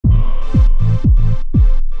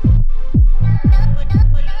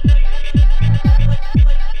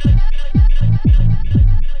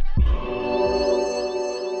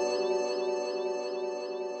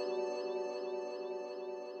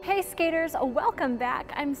welcome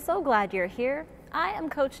back. I'm so glad you're here. I am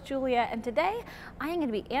Coach Julia, and today I am going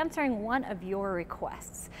to be answering one of your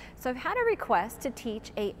requests. So I've had a request to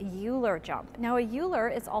teach a Euler jump. Now a Euler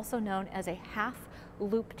is also known as a half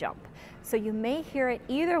loop jump. So you may hear it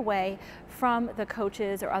either way from the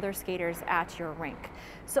coaches or other skaters at your rink.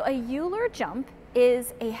 So a Euler jump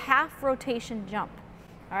is a half rotation jump.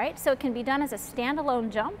 All right, so it can be done as a standalone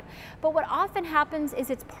jump, but what often happens is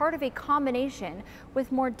it's part of a combination with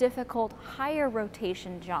more difficult, higher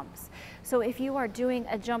rotation jumps. So if you are doing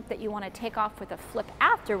a jump that you want to take off with a flip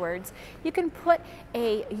afterwards, you can put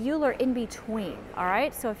a Euler in between, all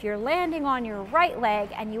right? So if you're landing on your right leg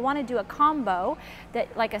and you want to do a combo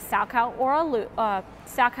that like a sock out or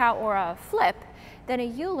a flip, then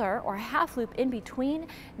a Euler or a half loop in between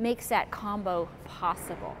makes that combo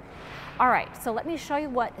possible. All right, so let me show you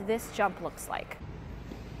what this jump looks like.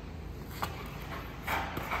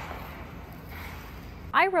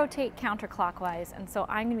 I rotate counterclockwise, and so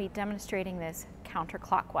I'm going to be demonstrating this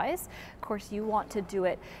counterclockwise. Of course, you want to do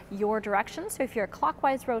it your direction. So if you're a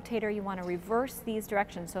clockwise rotator, you want to reverse these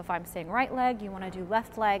directions. So if I'm saying right leg, you want to do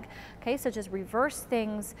left leg. Okay, so just reverse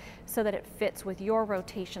things so that it fits with your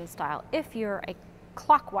rotation style if you're a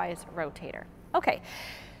clockwise rotator. Okay.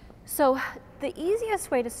 So the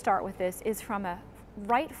easiest way to start with this is from a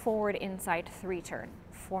right forward inside 3-turn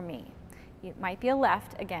for me. It might be a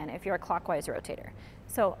left, again, if you're a clockwise rotator.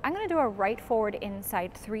 So I'm going to do a right forward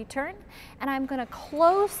inside 3-turn, and I'm going to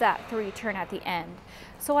close that 3-turn at the end.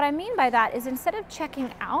 So what I mean by that is instead of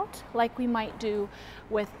checking out like we might do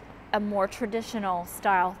with a more traditional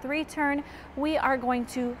style 3-turn, we are going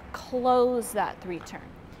to close that 3-turn.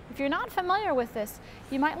 If you're not familiar with this,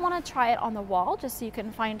 you might want to try it on the wall just so you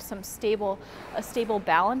can find a stable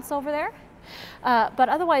balance over there. But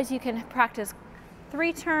otherwise you can practice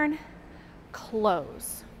 3-turn,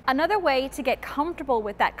 close. Another way to get comfortable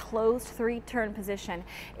with that closed 3-turn position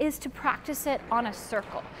is to practice it on a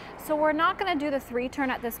circle. So we're not going to do the 3-turn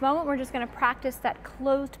at this moment, we're just going to practice that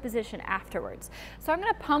closed position afterwards. So I'm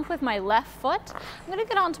going to pump with my left foot, I'm going to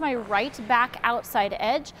get onto my right back outside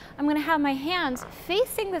edge, I'm going to have my hands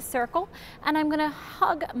facing the circle, and I'm going to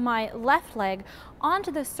hug my left leg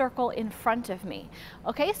onto the circle in front of me.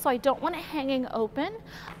 Okay, so I don't want it hanging open.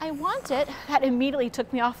 I want it, that immediately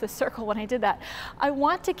took me off the circle when I did that. I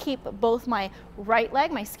want to keep both my right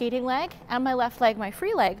leg, my skating leg, and my left leg, my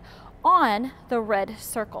free leg, on the red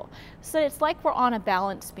circle. So it's like we're on a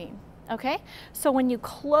balance beam. Okay, so when you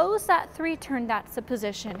close that 3-turn, that's the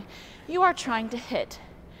position. You are trying to hit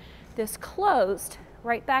this closed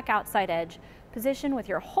right back outside edge position with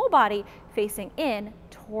your whole body facing in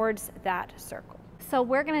towards that circle. So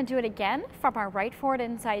we're going to do it again from our right forward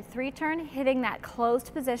inside 3-turn, hitting that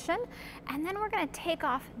closed position, and then we're going to take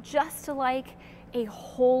off just like a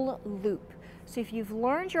whole loop. So if you've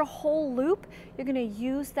learned your whole loop, you're going to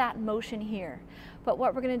use that motion here. But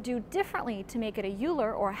what we're going to do differently to make it a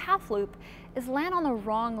Euler or a half loop is land on the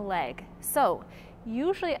wrong leg. So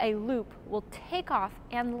usually a loop will take off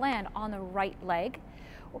and land on the right leg.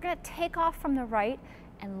 We're going to take off from the right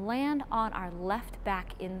and land on our left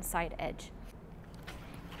back inside edge.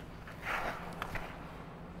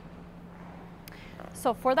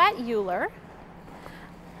 So for that Euler,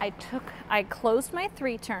 I closed my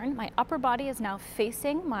 3-turn. My upper body is now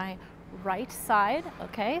facing my right side,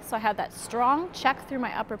 okay? So I have that strong check through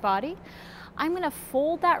my upper body. I'm gonna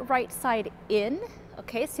fold that right side in,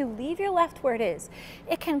 okay? So leave your left where it is.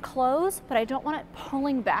 It can close, but I don't want it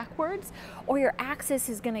pulling backwards or your axis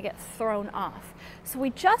is gonna get thrown off. So we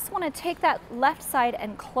just wanna take that left side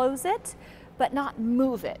and close it, but not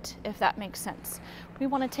move it, if that makes sense. We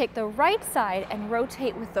want to take the right side and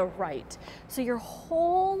rotate with the right. So your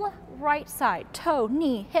whole right side, toe,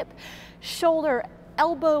 knee, hip, shoulder,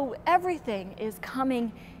 elbow, everything is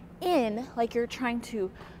coming in like you're trying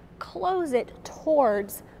to close it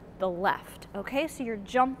towards the left, okay? So your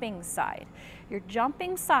jumping side. Your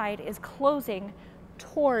jumping side is closing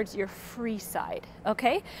towards your free side,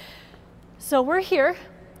 okay? So we're here.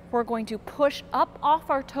 We're going to push up off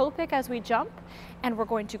our toe pick as we jump, and we're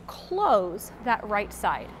going to close that right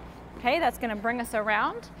side. Okay, that's going to bring us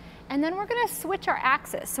around, and then we're going to switch our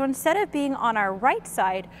axis. So instead of being on our right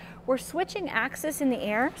side, we're switching axis in the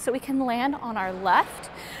air so we can land on our left.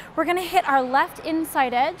 We're going to hit our left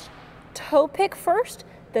inside edge, toe pick first,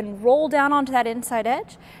 then roll down onto that inside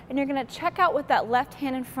edge, and you're going to check out with that left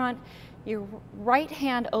hand in front, your right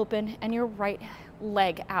hand open, and your right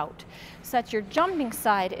leg out. So that your jumping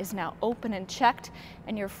side is now open and checked,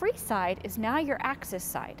 and your free side is now your axis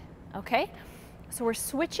side, okay? So we're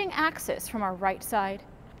switching axis from our right side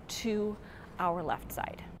to our left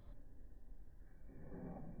side.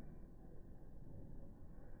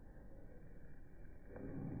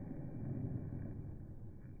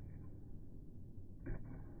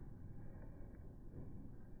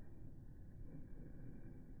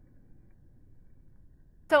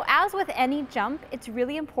 So as with any jump, it's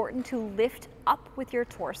really important to lift up with your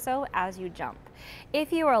torso as you jump.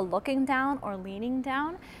 If you are looking down or leaning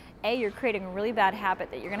down, you're creating a really bad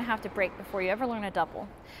habit that you're gonna have to break before you ever learn a double.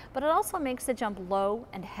 But it also makes the jump low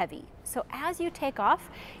and heavy. So as you take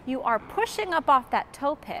off, you are pushing up off that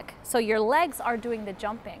toe pick. So your legs are doing the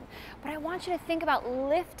jumping. But I want you to think about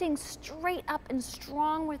lifting straight up and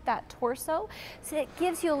strong with that torso, so that it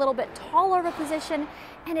gives you a little bit taller of a position,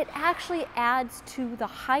 and it actually adds to the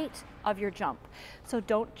height of your jump. So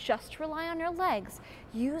don't just rely on your legs.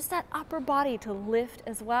 Use that upper body to lift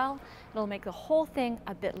as well. It'll make the whole thing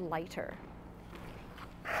a bit lighter.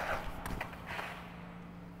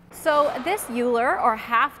 So this Euler or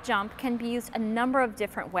half jump can be used a number of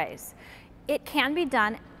different ways. It can be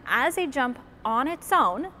done as a jump on its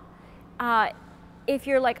own. If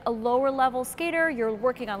you're like a lower level skater, you're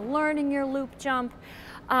working on learning your loop jump.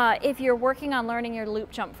 If you're working on learning your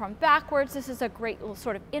loop jump from backwards, this is a great little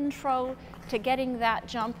sort of intro to getting that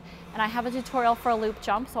jump. And I have a tutorial for a loop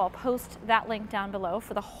jump, so I'll post that link down below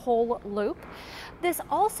for the whole loop. This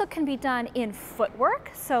also can be done in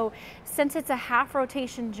footwork. So since it's a half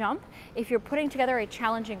rotation jump, if you're putting together a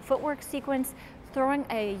challenging footwork sequence, throwing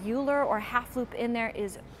a Euler or half loop in there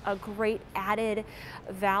is a great added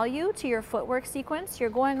value to your footwork sequence. You're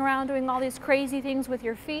going around doing all these crazy things with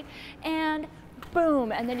your feet, and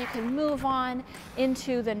boom, and then you can move on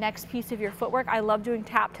into the next piece of your footwork. I love doing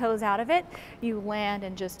tap toes out of it. You land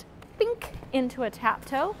and just bink into a tap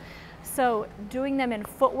toe. So doing them in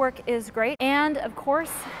footwork is great. And of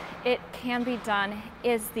course, it can be done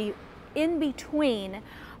is the in-between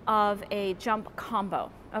of a jump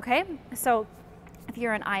combo, okay? So if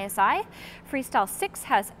you're an ISI, Freestyle 6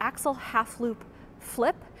 has axle half loop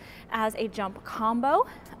flip as a jump combo.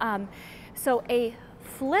 So a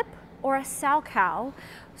flip or a salchow,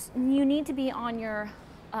 you need to be on your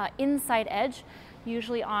inside edge,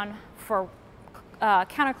 usually on for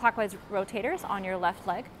counterclockwise rotators on your left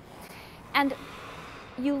leg. And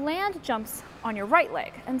you land jumps on your right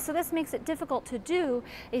leg. And so this makes it difficult to do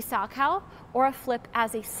a salchow or a flip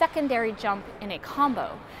as a secondary jump in a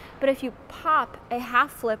combo. But if you pop a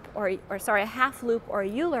half flip or sorry, a half loop or a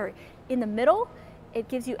Euler in the middle, it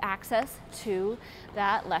gives you access to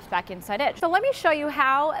that left back inside edge. So let me show you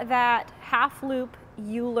how that half loop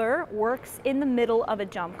Euler works in the middle of a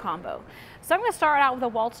jump combo. So I'm gonna start out with a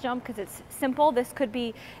waltz jump because it's simple. This could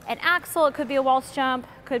be an axle, it could be a waltz jump,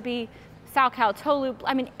 could be salchow, toe loop.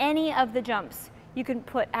 I mean, any of the jumps you can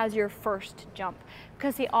put as your first jump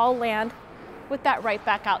because they all land with that right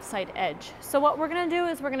back outside edge. So what we're gonna do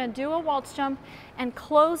is we're gonna do a waltz jump and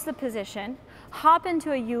close the position, hop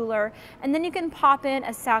into a Euler, and then you can pop in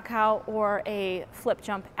a salchow or a flip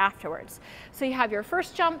jump afterwards. So you have your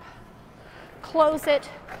first jump, close it,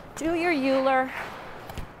 do your Euler,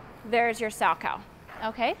 there's your salchow,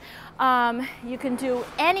 okay? You can do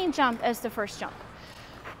any jump as the first jump.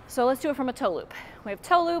 So let's do it from a toe loop. We have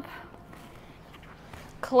toe loop,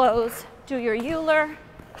 close, do your Euler,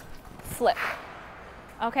 flip.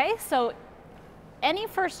 Okay, so any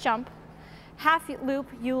first jump, half loop,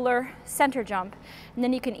 Euler, center jump, and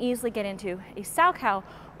then you can easily get into a salchow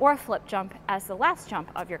or a flip jump as the last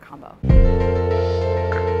jump of your combo.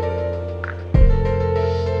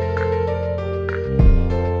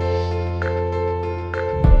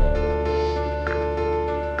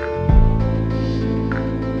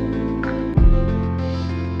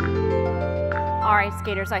 All right,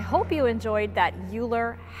 skaters, I hope you enjoyed that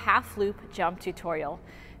Euler half loop jump tutorial.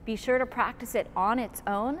 Be sure to practice it on its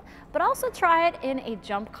own, but also try it in a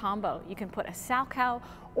jump combo. You can put a salchow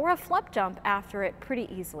or a flip jump after it pretty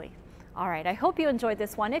easily. All right, I hope you enjoyed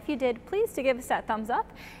this one. If you did, please do give us that thumbs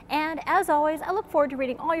up. And as always, I look forward to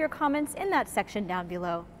reading all your comments in that section down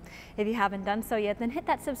below. If you haven't done so yet, then hit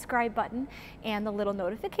that subscribe button and the little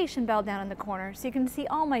notification bell down in the corner so you can see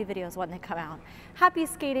all my videos when they come out. Happy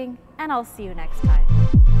skating, and I'll see you next time.